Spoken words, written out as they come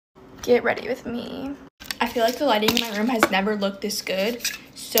Get ready with me. I feel like the lighting in my room has never looked this good,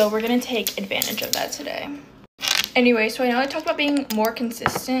 so we're gonna take advantage of that today. Anyway, so I know I talked about being more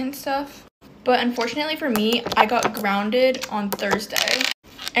consistent and stuff, but unfortunately for me, I got grounded on Thursday,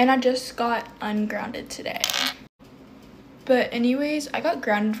 and I just got ungrounded today. But anyways, I got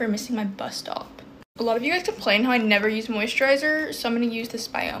grounded for missing my bus stop. A lot of you guys complain how I never use moisturizer, so I'm gonna use this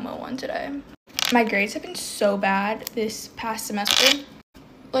Biomo one today. My grades have been so bad this past semester.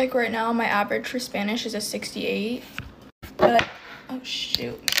 Like right now, my average for Spanish is a 68, but, oh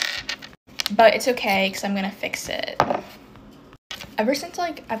shoot. But it's okay, because I'm gonna fix it. Ever since,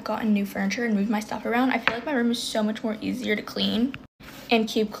 like, I've gotten new furniture and moved my stuff around, I feel like my room is so much more easier to clean and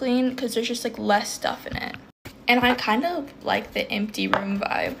keep clean, because there's just, like, less stuff in it. And I kind of like the empty room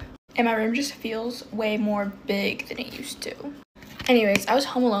vibe. And my room just feels way more big than it used to. Anyways, I was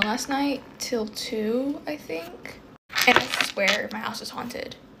home alone last night till 2, I think. And I swear my house is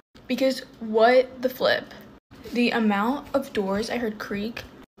haunted. Because what the flip? The amount of doors I heard creak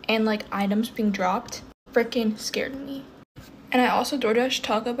and like items being dropped freaking scared me. And I also DoorDash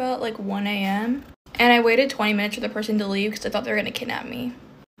Taco Bell at like 1 a.m. And I waited 20 minutes for the person to leave because I thought they were going to kidnap me.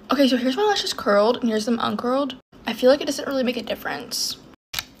 Okay, so here's my lashes curled and here's them uncurled. I feel like it doesn't really make a difference.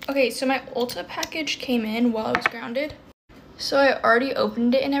 Okay, so my Ulta package came in while I was grounded. So I already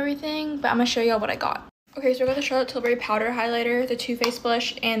opened it and everything, but I'm going to show y'all what I got. Okay, so I got the Charlotte Tilbury powder highlighter, the Too Faced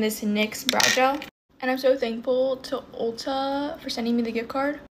blush, and this NYX brow gel. And I'm so thankful to Ulta for sending me the gift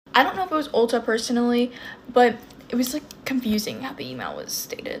card. I don't know if it was Ulta personally, but it was like confusing how the email was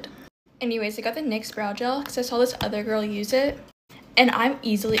stated. Anyways, I got the NYX brow gel because I saw this other girl use it. And I'm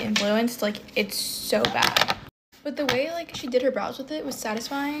easily influenced, like it's so bad. But the way like she did her brows with it was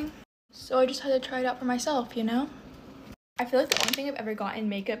satisfying. So I just had to try it out for myself, you know? I feel like the only thing I've ever gotten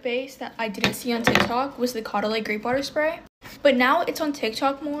makeup based that I didn't see on TikTok was the Caudalie Grape Water Spray. But now it's on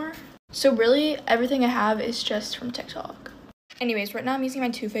TikTok more. So really, everything I have is just from TikTok. Anyways, right now I'm using my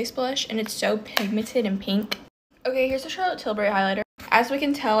Too Faced blush and it's so pigmented and pink. Okay, here's the Charlotte Tilbury highlighter. As we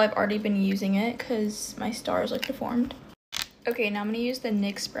can tell, I've already been using it because my stars look deformed. Okay, now I'm going to use the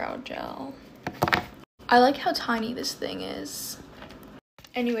NYX brow gel. I like how tiny this thing is.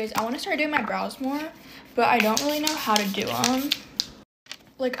 Anyways, I want to start doing my brows more, but I don't really know how to do them.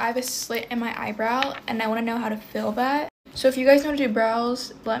 Like, I have a slit in my eyebrow, and I want to know how to fill that. So if you guys know how to do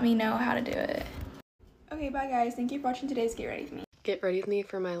brows, let me know how to do it. Okay, bye guys. Thank you for watching today's Get Ready With Me. Get ready with me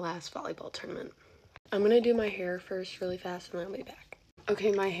for my last volleyball tournament. I'm going to do my hair first really fast, and then I'll be back.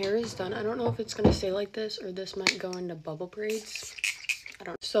 Okay, my hair is done. I don't know if it's going to stay like this, or this might go into bubble braids. I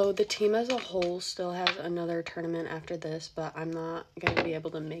don't know. So the team as a whole still has another tournament after this, but I'm not going to be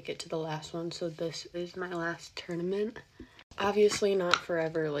able to make it to the last one, so this is my last tournament. Obviously not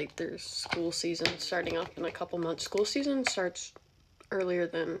forever, like there's school season starting up in a couple months. School season starts earlier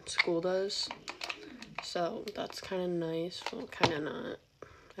than school does, so that's kind of nice. Well, kind of not.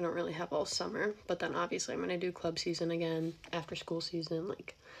 I don't really have all summer, but then obviously I'm going to do club season again after school season.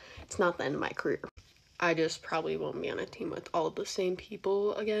 Like, it's not the end of my career. I just probably won't be on a team with all of the same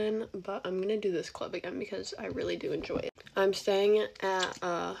people again, but I'm gonna do this club again because I really do enjoy it. I'm staying at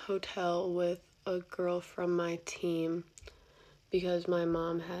a hotel with a girl from my team because my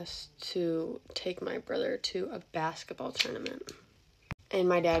mom has to take my brother to a basketball tournament. And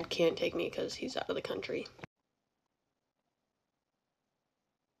my dad can't take me because he's out of the country.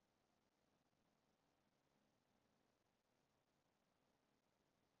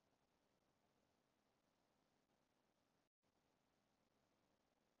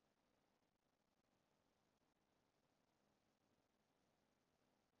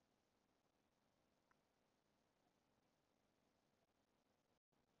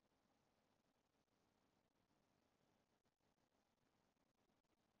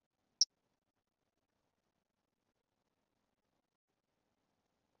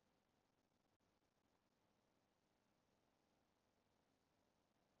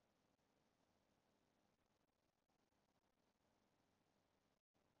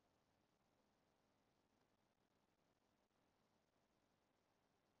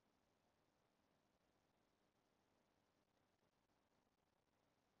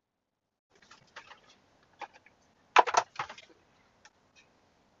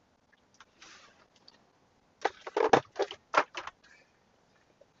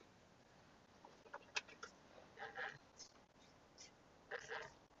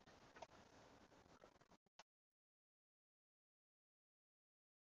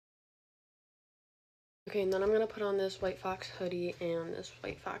 Okay, and then I'm going to put on this White Fox hoodie and this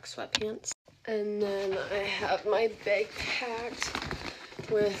White Fox sweatpants. And then I have my bag packed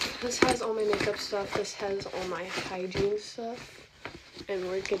with, this has all my makeup stuff, this has all my hygiene stuff, and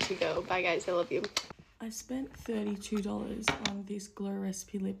we're good to go. Bye guys, I love you. I spent $32 on this Glow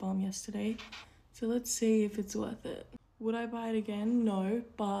Recipe lip balm yesterday, so let's see if it's worth it. Would I buy it again? No,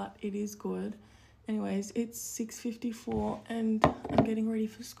 but it is good. Anyways, it's 6:54 and I'm getting ready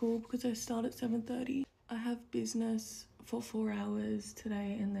for school because I start at 7:30. I have business for 4 hours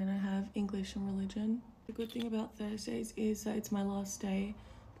today and then I have English and religion. The good thing about Thursdays is that it's my last day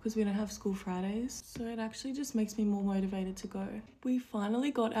because we don't have school Fridays, so it actually just makes me more motivated to go. We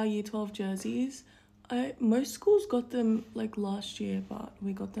finally got our year 12 jerseys. Most schools got them like last year, but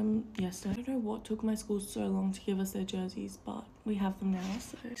we got them yesterday. I don't know what took my school so long to give us their jerseys, but we have them now.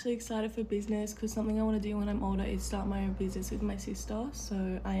 So I'm actually excited for business because something I want to do when I'm older is start my own business with my sister,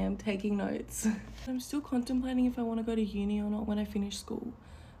 so I am taking notes. I'm still contemplating if I want to go to uni or not when I finish school.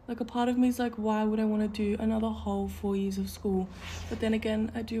 Like, a part of me is like, why would I want to do another whole 4 years of school? But then again,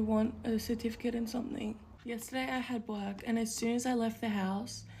 I do want a certificate in something. Yesterday I had work, and as soon as I left the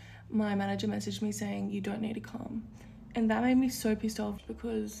house, my manager messaged me saying, you don't need to come. And that made me so pissed off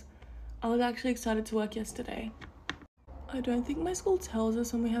because I was actually excited to work yesterday. I don't think my school tells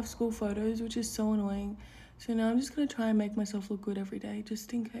us when we have school photos, which is so annoying. So now I'm just going to try and make myself look good every day,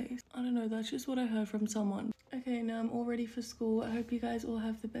 just in case. I don't know, that's just what I heard from someone. Okay, now I'm all ready for school. I hope you guys all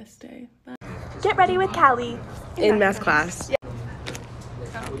have the best day. Bye. Get ready with Callie. In math class. Yeah.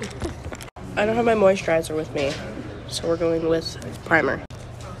 I don't have my moisturizer with me, so we're going with primer.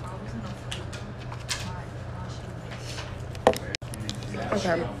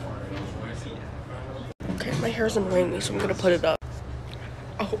 Okay. Okay, my hair's annoying me, so I'm gonna put it up.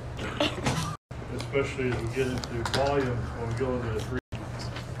 Oh. Especially as we get into volume when we go into the free.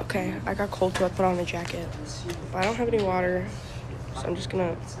 Okay, I got cold, so I put on a jacket. But I don't have any water, so I'm just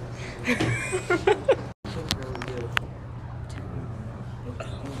gonna...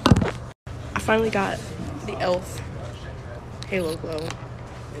 I finally got the e.l.f. Halo Glow.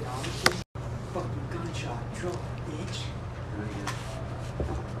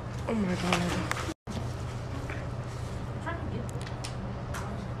 Oh my god.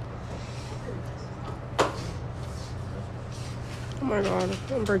 Oh my god,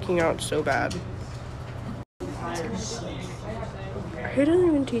 I'm breaking out so bad. He doesn't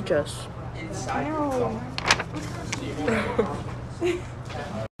even teach us. No. I'm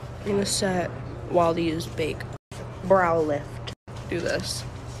gonna set while these bake. Brow lift. Do this.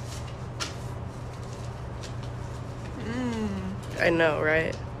 I know,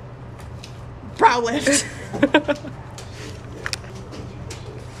 right? Brow lift.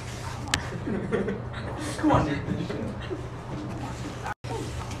 Come on, dude.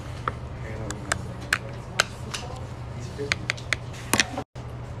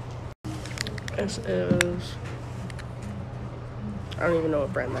 This is... I don't even know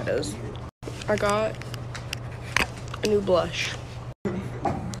what brand that is. I got a new blush.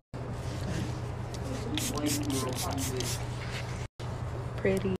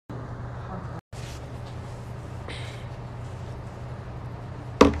 Pretty.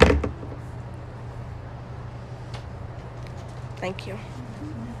 Thank you.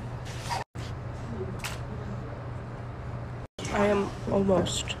 I am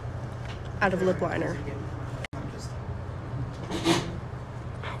almost out of lip liner.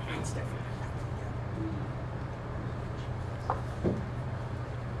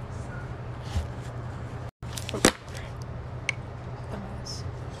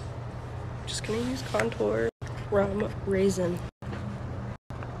 Just gonna use contour from Raisin.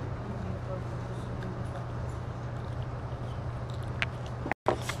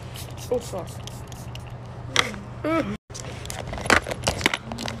 Oh fuck.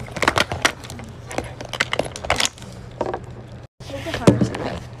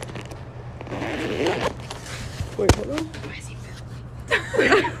 Wait, hold on.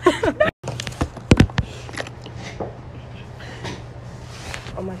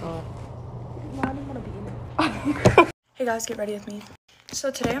 Oh my god. No, I didn't want to be in it. Hey guys, get ready with me. So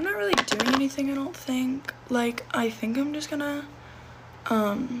today I'm not really doing anything, I don't think. Like, I think I'm just gonna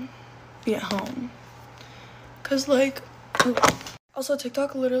be at home. Cause like, also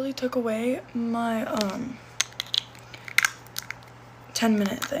TikTok literally took away my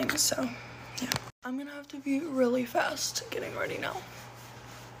 10-minute thing, so yeah. I'm gonna have to be really fast getting ready now.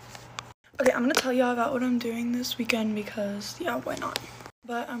 Okay, I'm gonna tell y'all about what I'm doing this weekend because yeah, why not?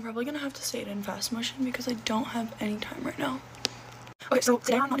 But I'm probably gonna have to say it in fast motion because I don't have any time right now. Okay, so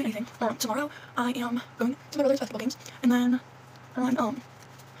today I'm not doing anything. Tomorrow I am going to my brother's basketball games, and then on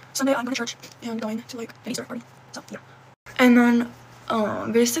Sunday I'm going to church and going to like an Easter party. So yeah. And then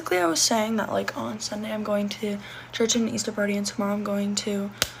basically I was saying that like on Sunday I'm going to church and an Easter party, and tomorrow I'm going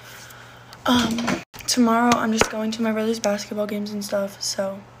to tomorrow I'm just going to my brother's basketball games and stuff,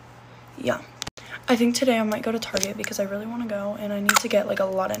 so yeah. I think today I might go to Target because I really want to go and I need to get like a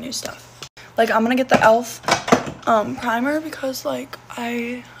lot of new stuff. Like I'm gonna get the e.l.f. Primer because like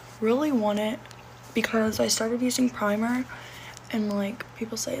I really want it because I started using primer and like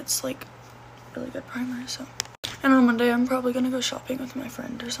people say it's like really good primer, so. And on Monday I'm probably gonna go shopping with my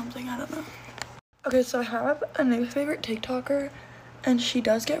friend or something, I don't know. Okay, so I have a new favorite TikToker and she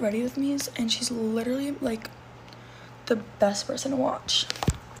does get ready with me and she's literally like the best person to watch.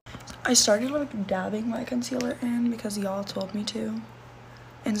 I started like dabbing my concealer in because y'all told me to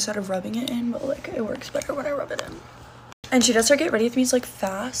instead of rubbing it in, but like it works better when I rub it in. And she does her get ready with me like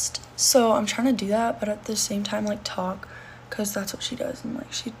fast, so I'm trying to do that but at the same time like talk because that's what she does, and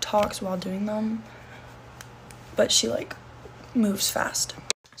like she talks while doing them but she like moves fast.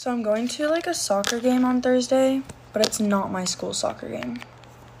 So I'm going to like a soccer game on Thursday, but it's not my school soccer game.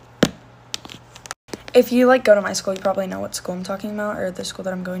 If you like go to my school, you probably know what school I'm talking about or the school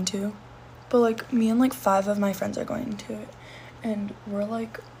that I'm going to. But like me and like 5 of my friends are going to it and we're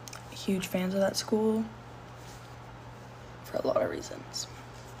like huge fans of that school for a lot of reasons.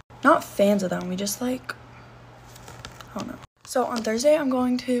 Not fans of them, we just like, I don't know. So on Thursday I'm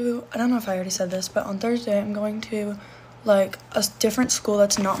going to, I don't know if I already said this, but on Thursday I'm going to like a different school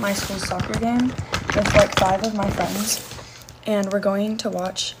that's not my school's soccer game with like 5 of my friends, and we're going to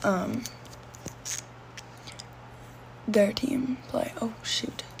watch their team play. Oh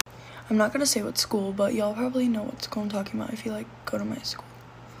shoot, I'm not gonna say what school, but y'all probably know what school I'm talking about if you like go to my school.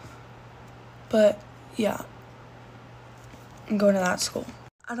 But yeah, I'm going to that school.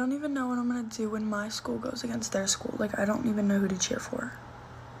 I don't even know what I'm gonna do when my school goes against their school. Like I don't even know who to cheer for.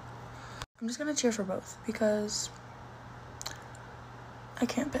 I'm just gonna cheer for both because I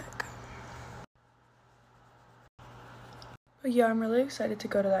can't pick. But yeah, I'm really excited to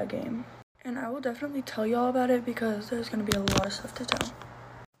go to that game. And I will definitely tell y'all about it because there's going to be a lot of stuff to tell.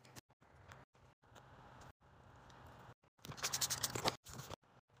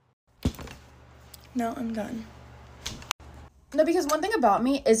 Now I'm done. No, because one thing about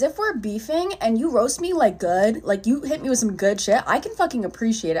me is if we're beefing and you roast me like good, like you hit me with some good shit, I can fucking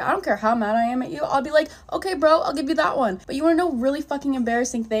appreciate it. I don't care how mad I am at you. I'll be like, okay, bro, I'll give you that one. But you wanna know a really fucking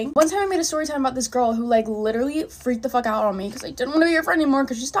embarrassing thing? One time I made a story time about this girl who like literally freaked the fuck out on me because I didn't want to be her friend anymore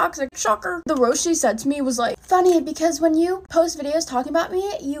because she's toxic. Shocker. The roast she said to me was like, funny because when you post videos talking about me,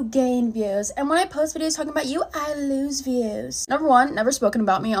 you gain views. And when I post videos talking about you, I lose views. Number one, never spoken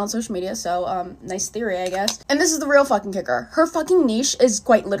about me on social media, so nice theory, I guess. And this is the real fucking kicker. Her fucking niche is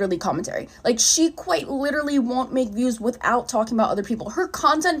quite literally commentary. Like she quite literally won't make views without talking about other people. Her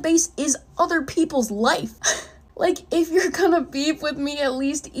content base is other people's life. Like, if you're gonna beef with me, at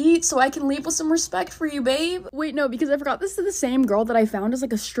least eat so I can leave with some respect for you, babe. Wait, no, because I forgot this is the same girl that I found as,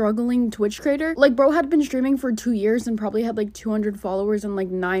 like, a struggling Twitch creator. Like, bro had been streaming for 2 years and probably had, like, 200 followers and, like,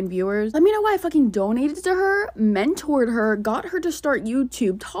 9 viewers. Let me know why I fucking donated to her, mentored her, got her to start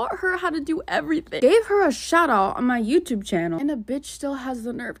YouTube, taught her how to do everything, gave her a shout out on my YouTube channel, and a bitch still has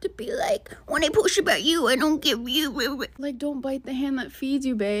the nerve to be like, when I post about you, I don't give you. Like, don't bite the hand that feeds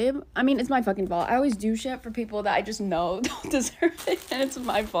you, babe. I mean, it's my fucking fault. I always do shit for people that I just know don't deserve it, and it's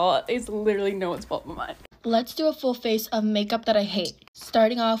my fault. It's literally no one's fault but mine. Let's do a full face of makeup that I hate.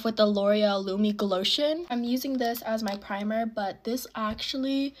 Starting off with the L'Oreal Lumi Glotion. I'm using this as my primer, but this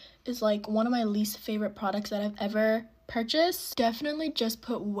actually is like one of my least favorite products that I've ever purchased. Definitely just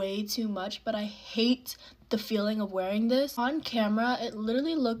put way too much, but I hate the feeling of wearing this. On camera, it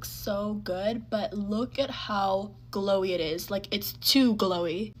literally looks so good, but look at how glowy it is. Like, it's too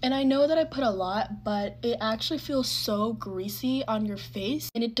glowy. And I know that I put a lot, but it actually feels so greasy on your face,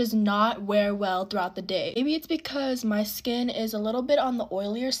 and it does not wear well throughout the day. Maybe it's because my skin is a little bit on the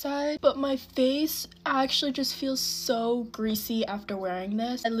oilier side, but my face actually just feels so greasy after wearing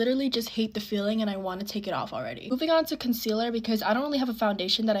this. I literally just hate the feeling and I want to take it off already. Moving on to concealer, because I don't really have a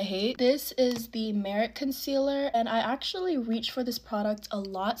foundation that I hate. This is the Merit concealer, and I actually reach for this product a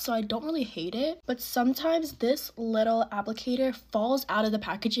lot, so I don't really hate it, but sometimes this little applicator falls out of the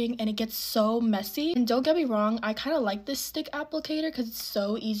packaging and it gets so messy. And don't get me wrong, I kind of like this stick applicator because it's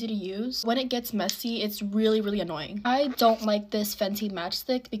so easy to use. When it gets messy, it's really annoying. I don't like this Fenty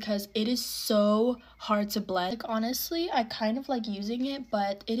matchstick because it is so hard to blend. Like, honestly, I kind of like using it,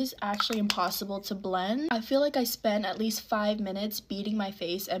 but it is actually impossible to blend. I feel like I spent at least 5 minutes beating my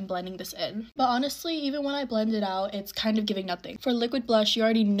face and blending this in. But honestly, even when I blend it out, it's kind of giving nothing. For liquid blush, you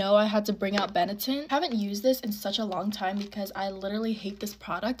already know I had to bring out Benetton. I haven't used this in such such a long time because I literally hate this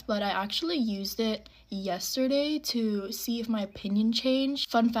product, but I actually used it yesterday to see if my opinion changed.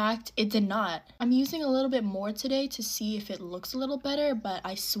 Fun fact, it did not. I'm using a little bit more today to see if it looks a little better, but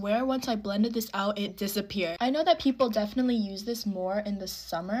I swear once I blended this out, it disappeared. I know that people definitely use this more in the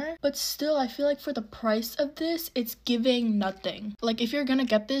summer, but still I feel like for the price of this, it's giving nothing. Like if you're gonna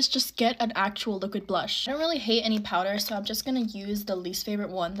get this, just get an actual liquid blush. I don't really hate any powder, so I'm just gonna use the least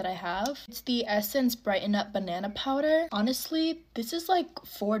favorite one that I have. It's the Essence Brighten Up Banana Powder. Honestly, this is like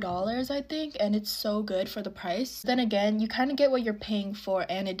 $4 I think, and it's so good for the price. Then again, you kind of get what you're paying for,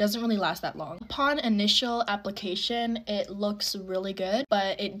 and it doesn't really last that long. Upon initial application, it looks really good,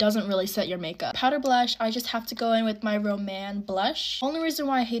 but it doesn't really set your makeup. Powder blush, I just have to go in with my Roman blush. Only reason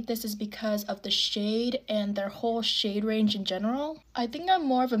why I hate this is because of the shade and their whole shade range in general. I think I'm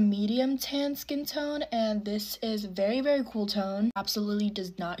more of a medium tan skin tone, and this is very cool tone. Absolutely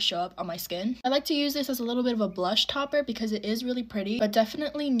does not show up on my skin. I like to use this as a little bit of a blush topper because it is really pretty, but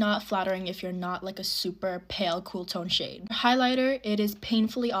definitely not flattering if you're not like a super pale cool tone shade. Highlighter, it is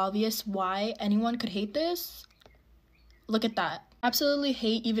painfully obvious why anyone could hate this. Look at that. Absolutely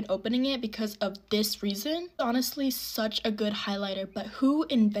hate even opening it because of this reason. Honestly, such a good highlighter, but who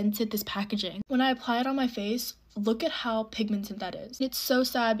invented this packaging? When I apply it on my face, look at how pigmented that is. It's so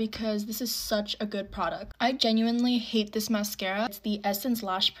sad because this is such a good product. I genuinely hate this mascara. It's the Essence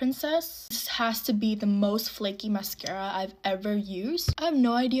Lash Princess. This has to be the most flaky mascara I've ever used. I have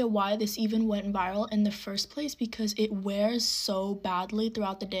no idea why this even went viral in the first place because it wears so badly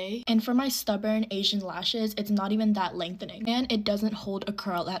throughout the day. And for my stubborn Asian lashes, it's not even that lengthening. And it doesn't hold a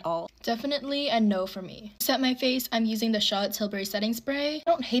curl at all. Definitely a no for me. To set my face, I'm using the Charlotte Tilbury setting spray.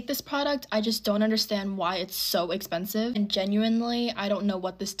 I don't hate this product, I just don't understand why it's so expensive, and genuinely I don't know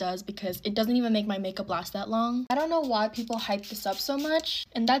what this does because it doesn't even make my makeup last that long. I don't know why people hype this up so much,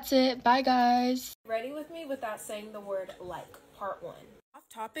 and that's it. Bye guys. Ready with me without saying the word like, part 1. Off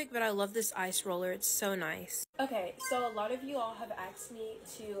topic, but I love this ice roller. It's so nice. Okay, so a lot of you all have asked me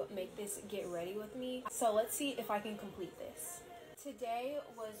to make this get ready with me, so let's see if I can complete this. Today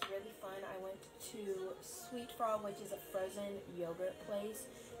was really fun. I went to Sweet Frog, which is a frozen yogurt place,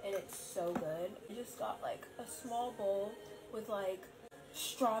 and it's so good. I just got like a small bowl with like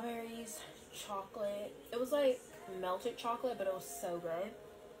strawberries, chocolate. It was like melted chocolate, but it was so good.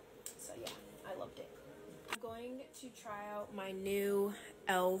 So yeah, I loved it. I'm going to try out my new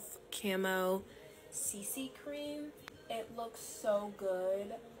e.l.f. Camo CC cream. It looks so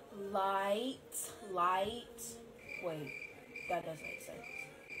good. Light. Wait. That doesn't make sense.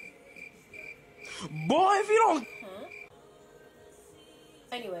 Boy, if you don't...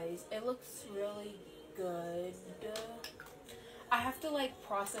 Anyways, it looks really good. I have to like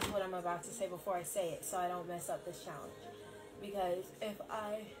process what I'm about to say before I say it so I don't mess up this challenge. Because if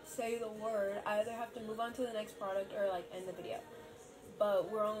I say the word, I either have to move on to the next product or like end the video. But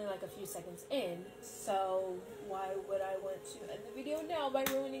we're only like a few seconds in, so why would I want to end the video now by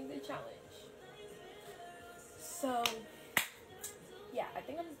ruining the challenge? So... yeah, I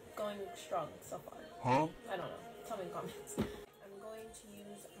think I'm going strong so far. Huh? I don't know. Tell me in the comments. I'm going to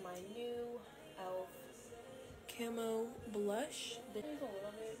use my new e.l.f. Camo blush. This is a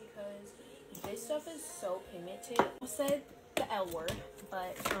little bit because this stuff is so pigmented. I said the L word,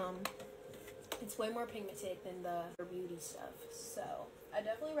 but it's way more pigmented than the beauty stuff. So I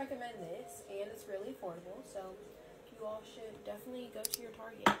definitely recommend this, and it's really affordable. So you all should definitely go to your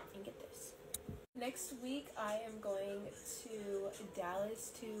Target and get this. Next week, I am going to Dallas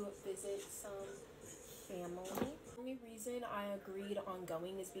to visit some family. The only reason I agreed on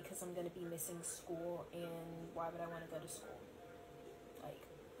going is because I'm going to be missing school, and why would I want to go to school? Like,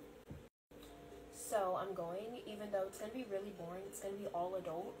 so I'm going, even though it's going to be really boring. It's going to be all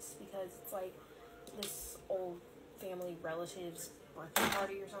adults because it's like this old family relative's birthday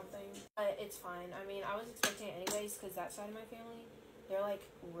party or something. But it's fine. I mean, I was expecting it anyways because that side of my family, they're like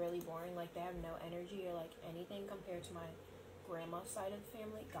really boring. Like they have no energy or like anything compared to my grandma's side of the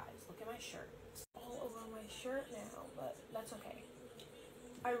family. Guys, look at my shirt. It's all over my shirt now, but that's okay.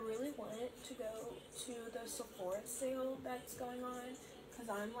 I really wanted to go to the Sephora sale that's going on because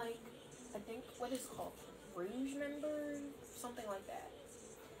I'm like, I think what is it called? Rouge member? Something like that.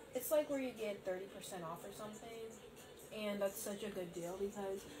 It's like where you get 30% off or something, and that's such a good deal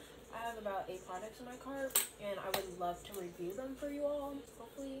because I have about 8 products in my cart, and I would love to review them for you all.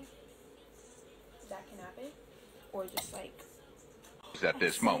 Hopefully that can happen. Or just like... at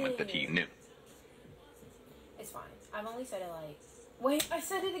this moment that he knew. It's fine. I've only said it like... wait, I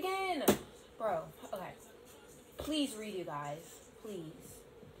said it again! Bro, okay. Please redo, guys. Please.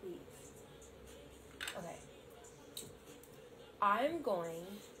 Okay. I'm going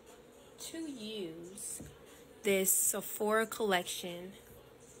to use this Sephora collection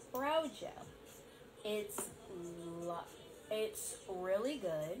brow gel. It's really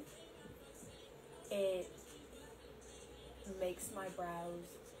good. It makes my brows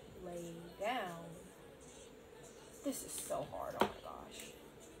lay down. This is so hard, oh my gosh.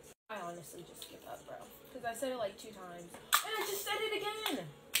 I honestly just give up, bro. Because I said it like 2 times. And I just said it again!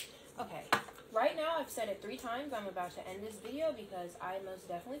 Okay, right now I've said it 3 times. I'm about to end this video because I most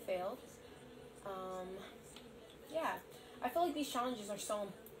definitely failed. Yeah. I feel like these challenges are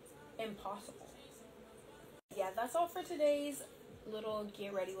so impossible. Yeah, that's all for today's little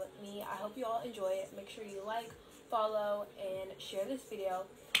get ready with me. I hope you all enjoy it. Make sure you like, follow, and share this video.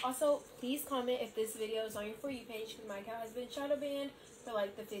 Also, please comment if this video is on your For You page because my account has been shadow banned for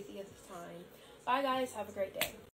like the 50th time. Bye guys, have a great day.